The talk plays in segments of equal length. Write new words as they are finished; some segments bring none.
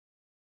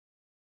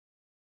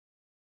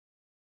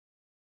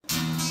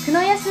久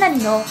野康成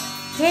の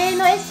経営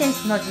のエッセン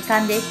スの時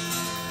間です。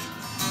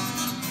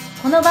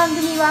この番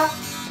組は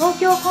東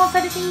京コンサ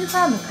ルティングフ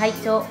ァーム会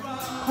長、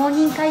公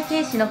認会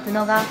計士の久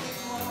野が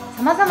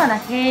さまざまな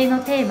経営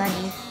のテーマに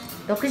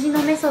独自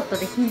のメソッド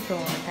でヒントを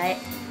与え、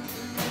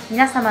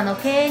皆様の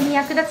経営に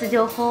役立つ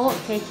情報を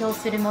提供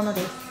するもの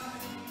です。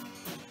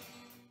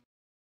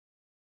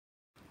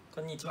こ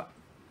んにちは。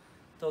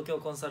東京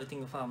コンサルティ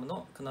ングファーム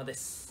の久野で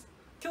す。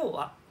今日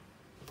は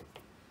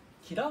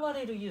嫌わ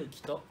れる勇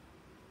気と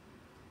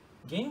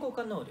言語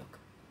化能力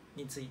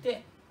につい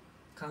て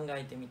考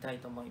えてみたい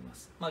と思いま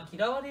す。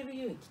嫌われる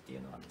勇気ってい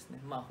うのはですね、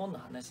本の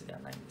話では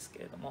ないんですけ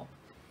れども、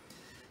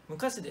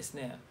昔です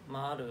ね、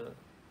ある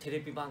テ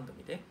レビ番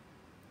組で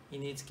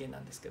NHK な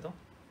んですけど、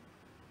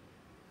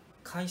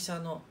会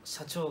社の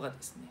社長が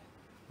ですね、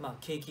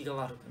景気が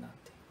悪くなっ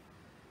て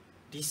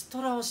リス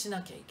トラをし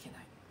なきゃいけな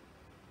い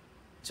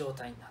状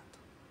態になった。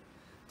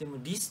でも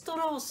リスト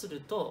ラをする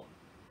と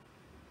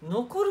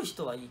残る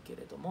人はいいけ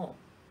れども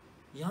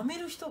辞め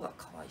る人が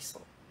かわいそ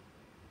う。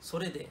そ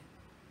れで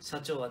社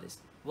長はです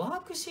ね、ワー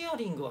クシェア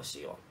リングを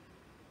しよ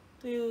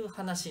うという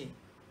話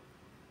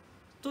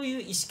という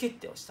意思決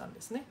定をしたん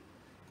ですね。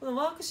この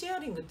ワークシェア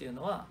リングっていう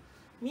のは、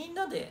みん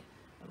なで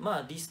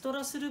リスト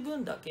ラする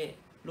分だけ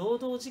労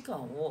働時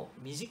間を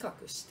短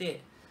くし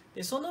て、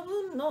でその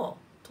分の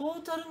ト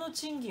ータルの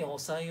賃金を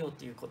抑えよう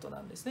ということ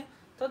なんですね。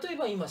例え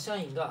ば今社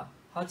員が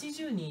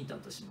80人いた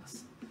としま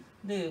す。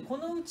でこ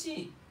のう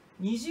ち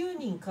20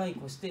人解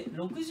雇して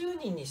60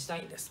人にした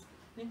いんです、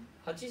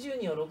80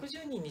人を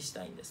60人にし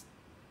たいんです。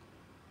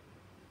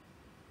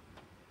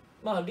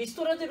リス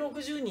トラで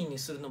60人に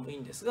するのもいい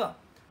んですが、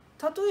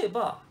例え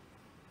ば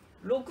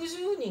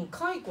60人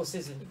解雇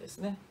せずにです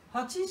ね、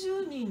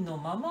80人の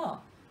ま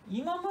ま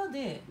今ま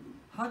で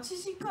8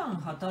時間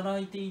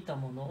働いていた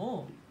もの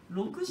を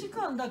6時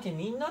間だけ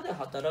みんなで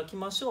働き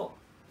ましょう。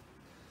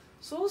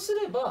そうす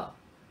れば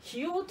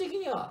費用的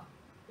には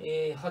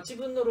8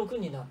分の6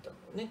になったの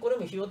ね。これ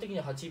も費用的に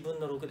は8分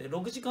の6で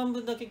6時間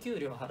分だけ給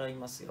料払い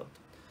ますよ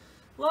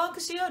と。ワー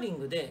クシェアリン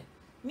グで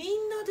みん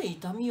なで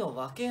痛みを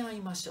分け合い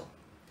ましょう。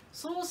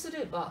そうす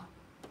れば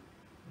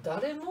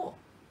誰も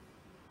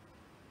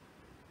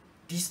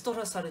リスト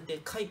ラされて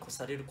解雇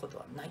されること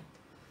はない。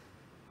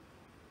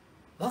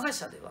我が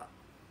社では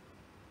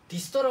リ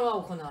ストラ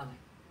は行わない。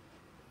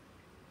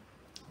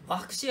ワ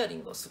ークシェアリ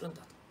ングをするん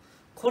だと。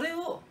これ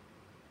を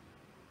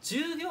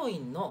従業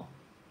員の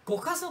ご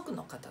家族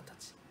の方た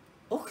ち、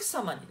奥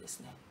様にで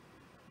すね、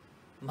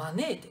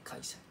招いて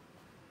会社に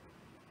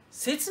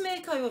説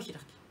明会を開き、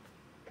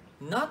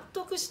納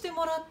得して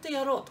もらって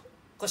やろうと、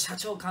これ社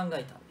長考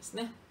えたんです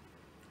ね。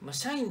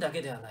社員だ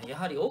けではない、や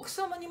はり奥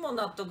様にも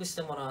納得し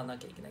てもらわな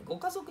きゃいけない、ご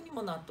家族に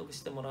も納得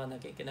してもらわな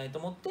きゃいけないと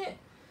思って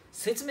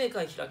説明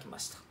会開きま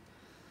した。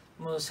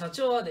もう社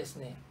長はです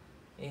ね、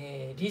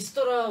リス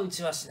トラはう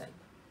ちはしない、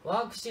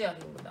ワークシェア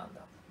リングなん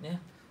だ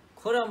ね。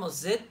これはもう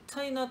絶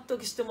対納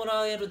得しても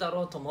らえるだ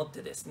ろうと思っ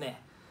てです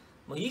ね、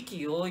もう意気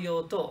揚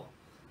々と、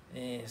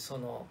そ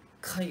の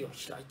会を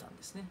開いたん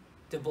ですね。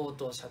で冒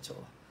頭社長は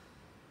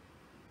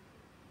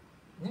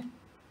ね、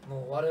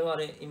もう我々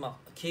今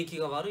景気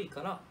が悪い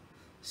から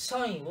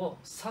社員を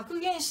削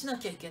減しな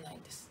きゃいけない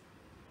んです。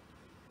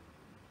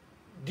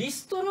リ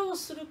ストラを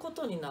するこ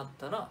とになっ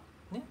たら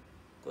ね、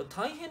これ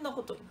大変な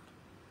ことになる。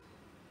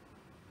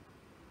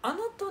あ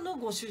なたの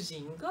ご主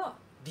人が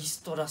リス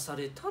トラさ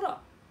れたら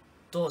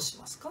どうし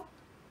ますか？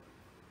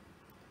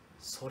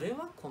それ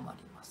は困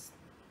ります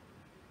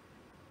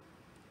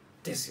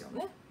ですよ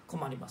ね。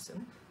困りますよ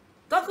ね。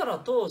だか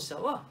ら当社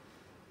は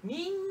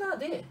みんな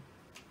で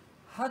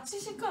8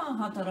時間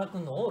働く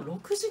のを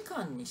6時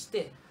間にし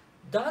て、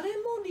誰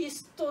もリ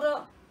スト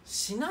ラ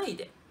しない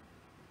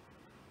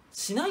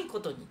こ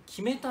とに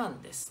決めた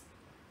んです。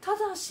た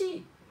だ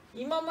し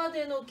今ま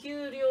での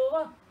給料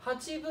は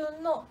8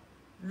分の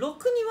6に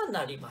は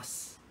なりま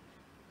す。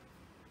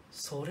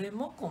それ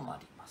も困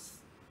りま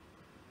す。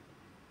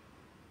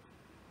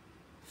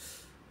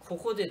こ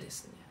こでで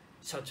すね、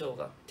社長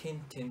が点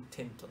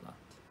となっ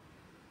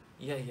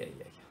て、いや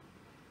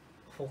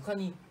他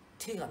に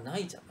手がな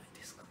いじゃない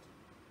ですか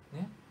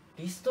ね。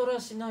リストラ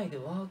しないで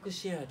ワーク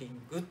シェアリ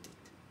ングって言っ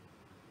て、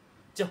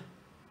じゃあ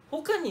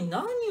他に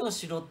何を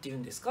しろって言う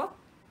んですか？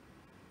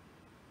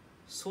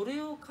そ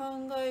れを考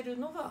える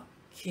のが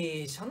経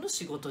営者の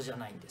仕事じゃ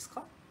ないんです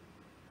か？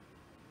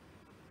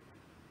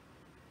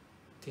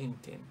い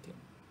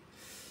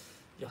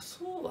や、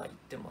そうは言っ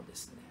てもで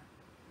すね、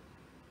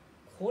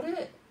こ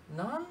れ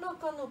何ら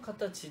かの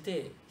形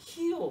で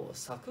費用を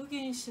削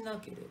減しな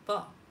けれ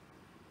ば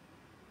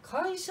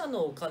会社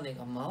のお金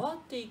が回っ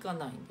ていか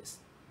ないんで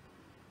す。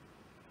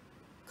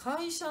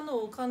会社の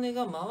お金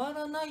が回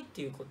らないっ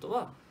ていうこと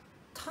は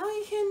大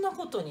変な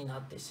ことにな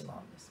ってしまう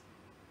んです。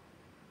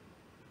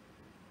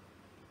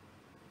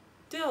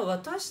では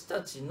私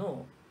たち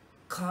の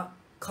家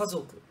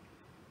族、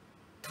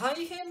大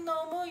変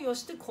な思いを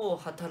してこ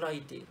う働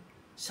いている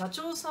社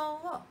長さ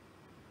んは、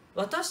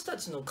私た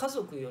ちの家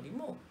族より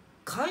も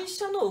会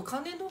社のお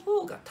金の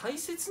方が大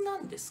切な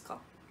んですか？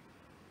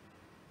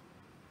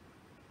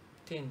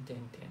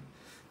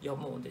いや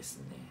もうです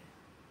ね、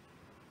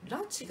拉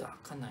致が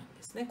開かないん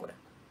ですね。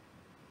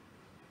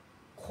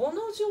こ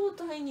の状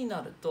態に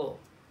なると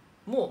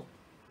も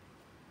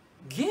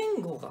う言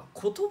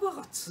葉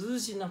が通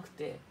じなく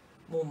て、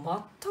もう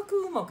全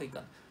くうまくいか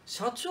ない。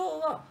社長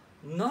は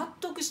納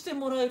得して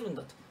もらえるん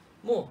だと、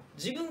もう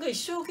自分が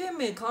一生懸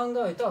命考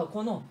えた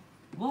この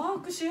ワ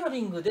ークシェア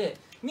リングで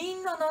み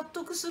んな納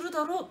得する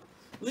だろ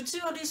う、うち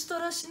はリスト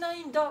ラしな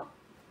いんだ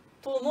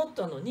と思っ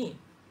たのに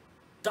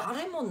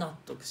誰も納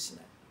得し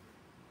ない。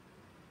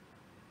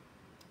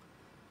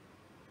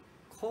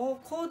こ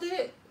こ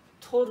で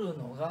取る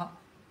のが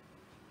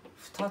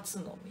2つ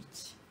の道。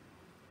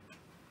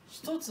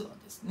一つは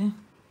ですね、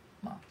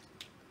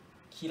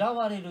嫌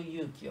われる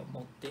勇気を持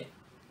って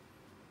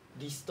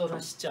リストラ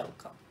しちゃう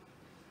か、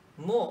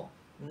も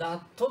う納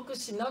得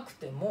しなく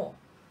ても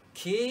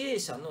経営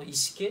者の意思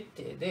決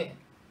定で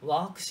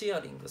ワークシェア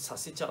リングさ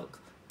せちゃうか、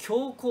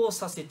強行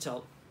させちゃ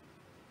う。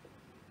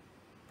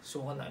し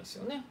ょうがないです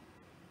よね。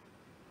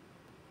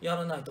や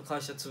らないと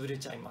会社潰れ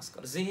ちゃいますか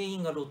ら、全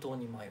員が路頭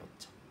に迷っ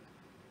ちゃ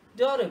う。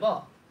であれ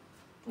ば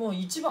もう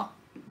一番、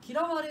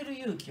嫌われる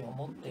勇気を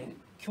持って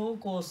強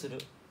行する、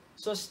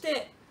そし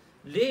て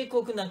冷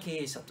酷な経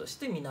営者とし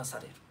て見なさ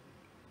れる。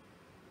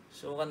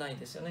しょうがない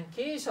ですよね。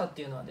経営者っ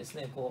ていうのはです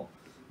ね、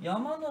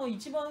山の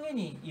一番上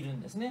にいるん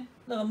ですね。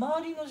だから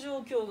周りの状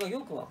況が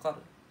よくわかる。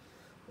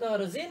だか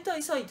ら全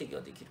体最適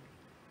ができる。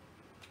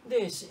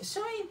で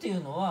社員ってい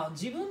うのは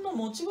自分の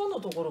持ち場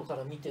のところか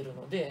ら見てる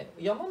ので、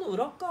山の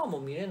裏側も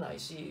見れない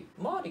し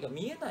周りが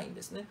見えないん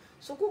ですね。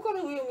そこか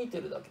ら上を見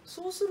てるだけ。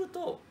そうする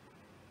と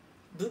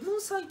部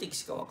分最適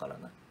しかわから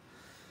ない。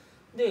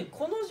で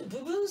この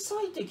部分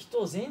最適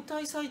と全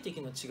体最適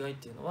の違いっ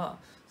ていうのは、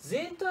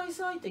全体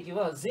最適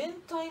は全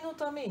体の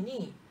ため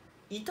に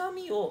痛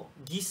みを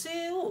犠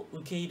牲を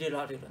受け入れ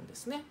られるんで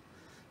すね。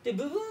で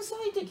部分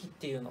最適っ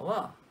ていうの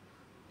は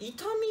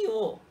痛み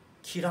を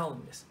嫌う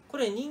んです。こ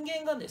れ人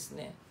間がです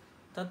ね、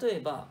例え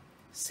ば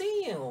1000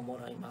円をも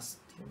らいま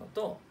すっていうの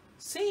と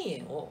1000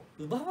円を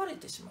奪われ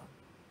てしまうっ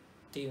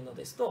ていうの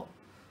ですと、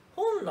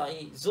本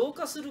来増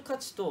加する価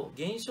値と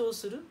減少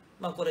する、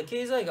これ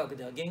経済学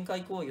では限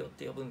界効用っ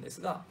て呼ぶんで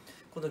すが、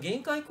この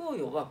限界効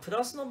用はプ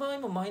ラスの場合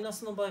もマイナ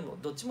スの場合も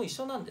どっちも一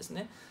緒なんです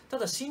ね。た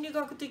だ心理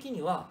学的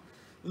には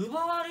奪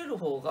われる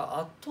方が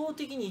圧倒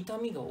的に痛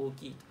みが大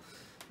きい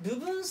と。部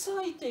分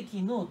最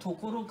適のと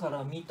ころか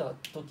ら見た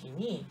時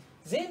に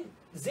全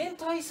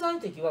体最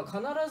適は必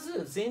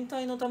ず全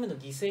体のための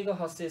犠牲が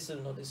発生す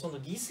るので、その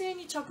犠牲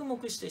に着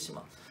目してし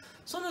まう。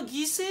その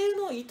犠牲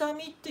の痛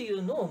みってい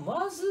うのを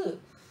まず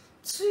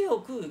強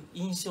く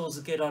印象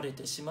づけられ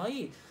てしま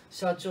い、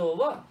社長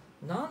は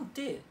なん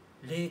て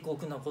冷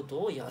酷なこ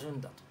とをやる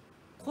んだと。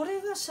これ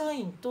が社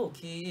員と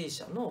経営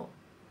者の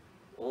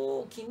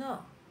大き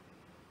な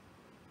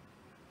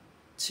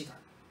違い、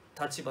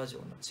立場上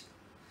の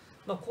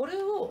違い。こ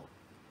れを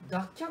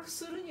脱却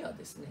するには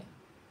ですね、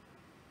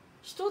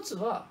一つ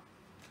は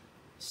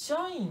社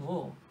員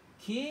を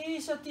経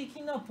営者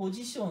的なポ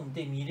ジション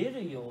で見れ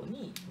るよう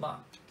に、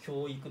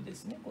教育で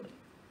すね。これ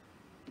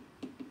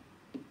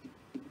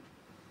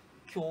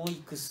教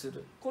育す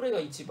る、これが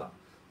一番。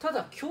た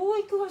だ教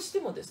育はして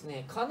もです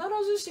ね、必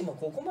ずしも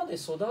ここまで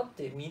育っ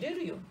て見れ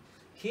るように、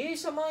経営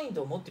者マイン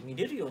ドを持って見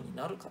れるように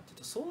なるかっていう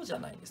とそうじゃ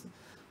ないんですね。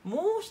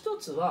もう一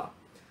つは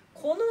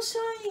この社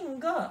員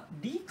が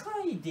理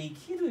解で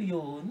きる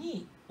よう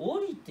に降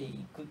りて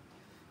いく、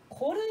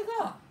これ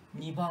が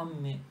2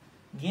番目、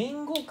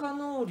言語化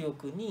能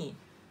力に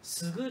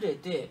優れ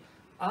て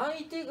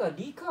相手が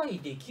理解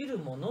できる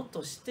もの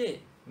とし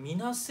て見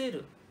なせ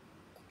る、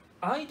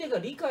相手が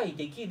理解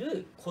でき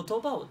る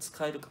言葉を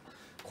使えるか。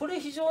こ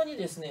れ非常に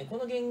ですね、こ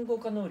の言語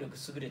化能力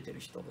優れてる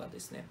人がで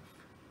すね、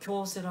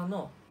京セラ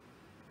の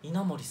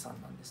稲森さ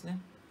んなんですね。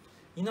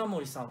稲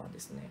森さんはで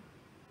すね、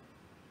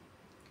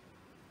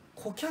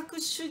顧客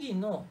主義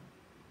の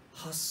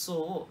発想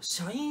を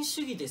社員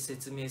主義で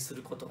説明す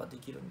ることがで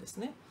きるんです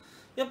ね。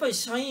やっぱり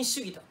社員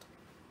主義だ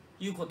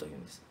ということを言う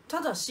んです。た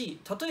だし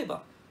例え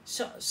ば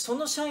そ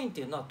の社員っ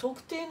ていうのは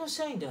特定の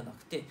社員ではな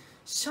くて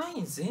社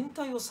員全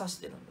体を指し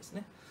てるんです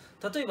ね。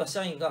例えば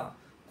社員が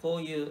こ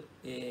ういう、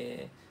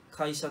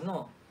会社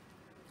の、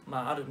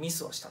あるミ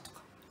スをしたと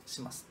か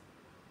します。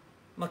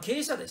経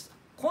営者でした。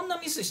こんな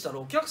ミスしたら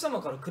お客様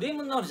からクレー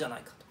ムになるじゃな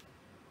いか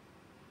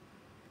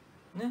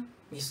と。ね、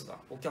ミスが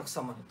お客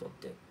様にとっ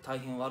て大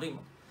変悪い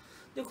も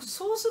の。で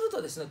そうする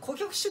とですね、顧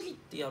客主義っ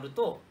てやる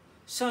と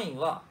社員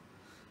は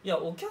いや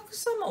お客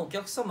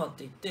様っ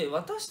て言って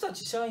私た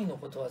ち社員の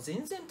ことは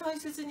全然大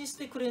切にし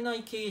てくれな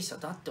い経営者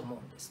だって思う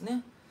んです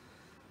ね。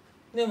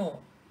で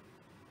も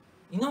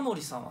稲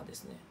森さんはで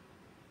すね、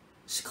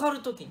叱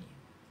る時に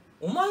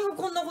お前が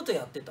こんなこと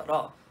やってた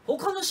ら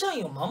他の社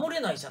員を守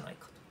れないじゃない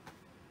か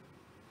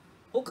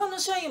と。他の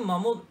社員を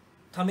守る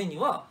ために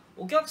は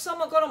お客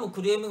様からも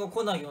クレームが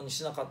来ないように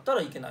しなかった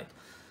らいけないと。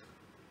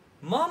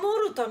守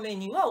るため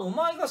にはお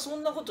前がそ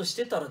んなことし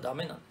てたらダ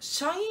メなんだ。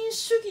社員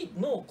主義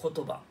の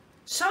言葉、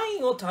社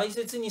員を大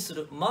切にす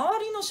る、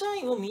周りの社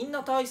員をみん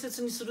な大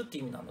切にするって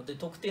いう意味なので、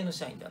特定の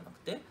社員ではなく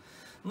て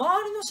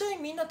周りの社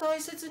員みんな大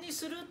切に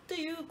するって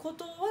いうこ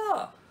と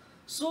は、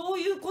そう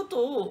いうこ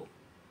とを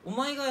お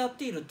前がやっ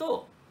ている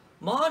と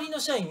周りの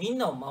社員みん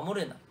なを守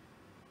れない。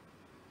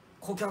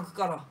顧客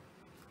から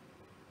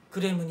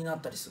クレームにな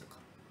ったりするか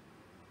ら。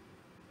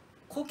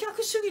顧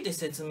客主義で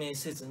説明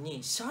せず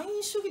に社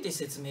員主義で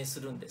説明す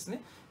るんです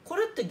ね。こ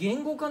れって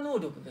言語化能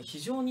力が非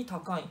常に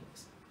高いんで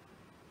す。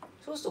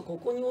そうするとこ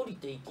こに降り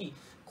ていき、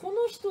こ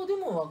の人で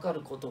も分か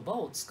る言葉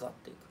を使っ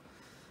ていく。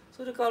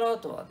それからあ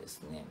とはで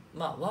すね、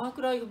ワー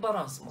クライフバ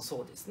ランスも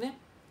そうですね。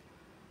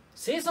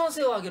生産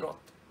性を上げろ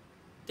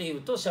ってい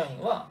うと社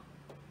員は、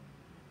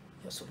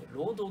いやそれ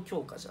労働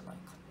強化じゃない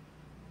か、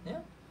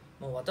ね、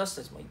もう私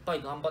たちもいっぱ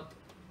い頑張って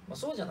る、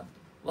そうじゃなくて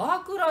ワー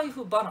クライ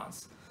フバラン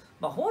ス、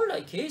本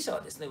来経営者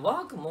はですね、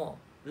ワークも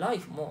ライ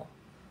フも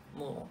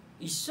も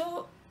う一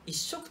緒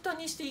くた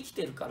にして生き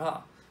てるか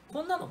ら、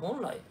こんなの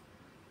本来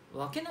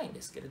分けないん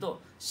ですけれ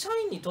ど、社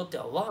員にとって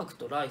はワーク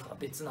とライフは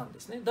別なんで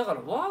すね。だか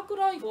らワーク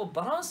ライフを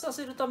バランスさ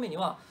せるために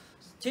は、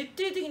徹底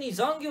的に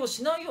残業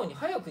しないように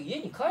早く家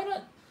に帰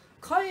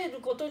る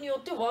ことによ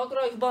ってワーク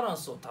ライフバラン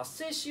スを達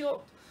成し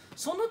よう。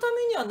そのた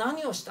めには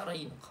何をしたら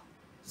いいのか。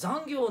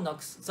残業をな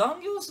くす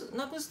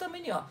ため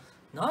には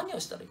何を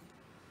したらいいのか。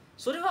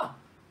それは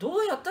ど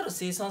うやったら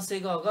生産性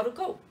が上がる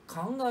かを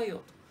考えよう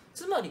と。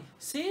つまり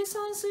生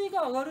産性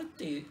が上げ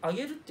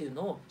るっていう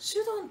のを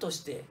手段と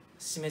して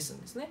示す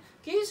んですね。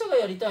経営者が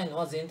やりたいの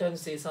は全体の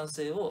生産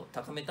性を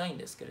高めたいん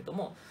ですけれど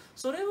も、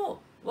それを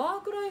ワ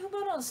ークライフ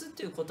バランスっ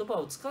ていう言葉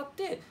を使っ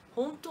て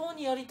本当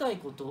にやりたい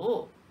こと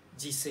を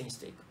実践し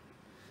ていく。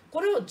こ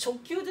れを直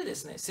球でで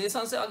すね、生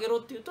産性上げろ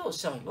っていうと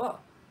社員は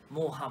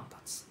猛反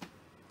発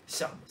し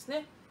ちゃうんです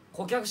ね。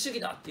顧客主義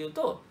だっていう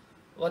と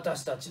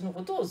私たちの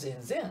ことを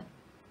全然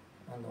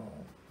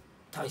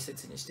大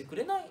切にしてく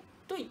れない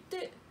と言っ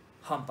て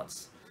反発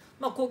す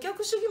る。顧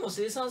客主義も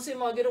生産性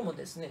も上げろも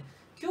ですね、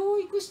教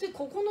育して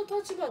ここの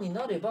立場に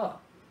なれば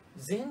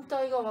全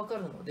体が分か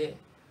るので、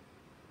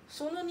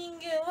その人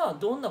間は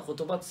どんな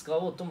言葉使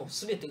おうとも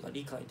全てが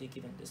理解で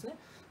きるんですね。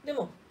で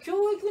も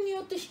教育に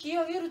よって引き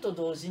上げると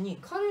同時に、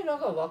彼ら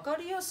が分か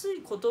りやす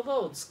い言葉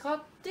を使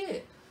っ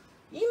て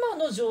今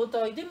の状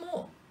態で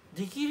も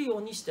できるよ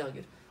うにしてあげ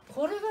る。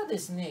これがで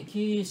すね、経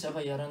営者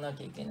がやらな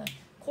きゃいけない。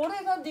こ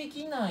れがで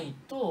きない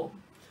と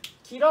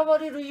嫌わ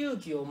れる勇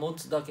気を持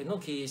つだけの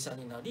経営者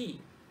になり、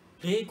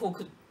冷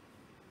酷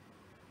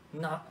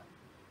な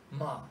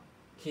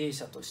経営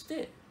者とし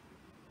て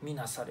見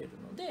なされる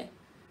ので、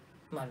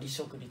離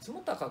職率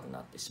も高くな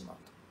ってしまう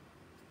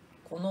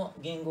と。この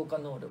言語化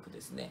能力で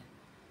すね、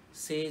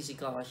政治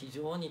家は非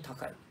常に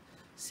高い。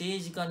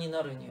政治家に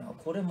なるには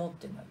これ持っ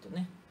てないと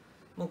ね、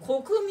もう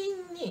国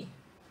民に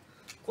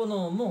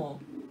も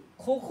う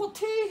ここ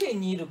底辺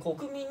にいる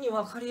国民に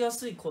分かりや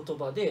すい言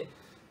葉で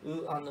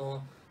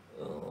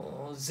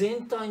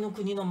全体の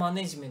国のマ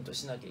ネジメント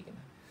しなきゃいけな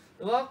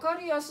い。分か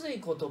りやす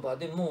い言葉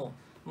でも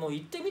う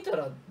言ってみた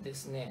らで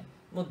すね、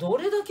もうど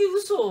れだけ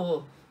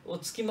嘘を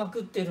つきま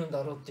くってるん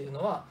だろうっていう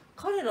のは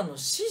彼らの指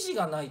示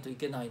がないとい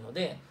けないの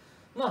で、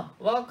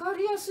分か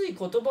りやすい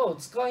言葉を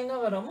使いな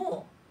がら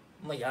も、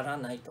やら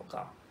ないと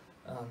か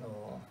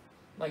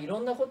いろ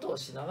んなことを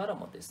しながら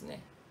もです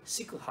ね、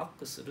四苦八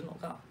苦するの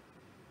が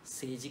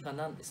政治家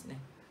なんですね。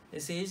で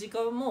政治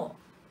家も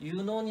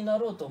有能にな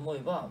ろうと思え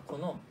ば、こ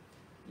の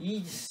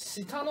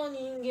下の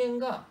人間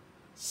が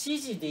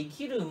指示で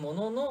きるも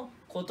のの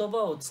言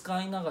葉を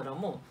使いながら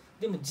も、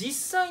でも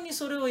実際に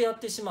それをやっ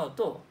てしまう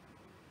と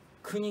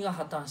国が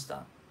破綻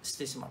し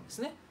てしまうんで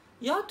すね。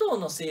野党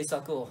の政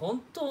策を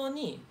本当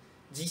に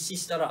実施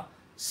したら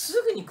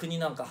すぐに国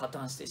なんか破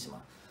綻してしま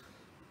う。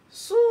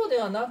そうで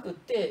はなく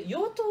て、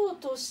与党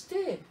とし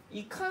て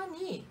いか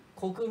に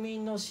国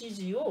民の支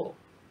持を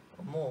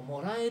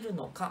もらえる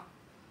のか、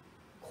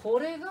こ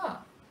れ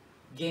が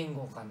言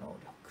語化能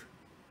力。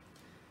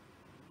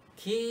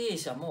経営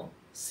者も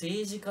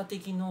政治家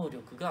的能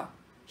力が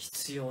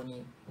必要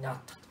になっ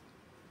たと。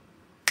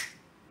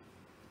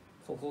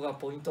ここが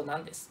ポイントな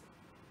んです。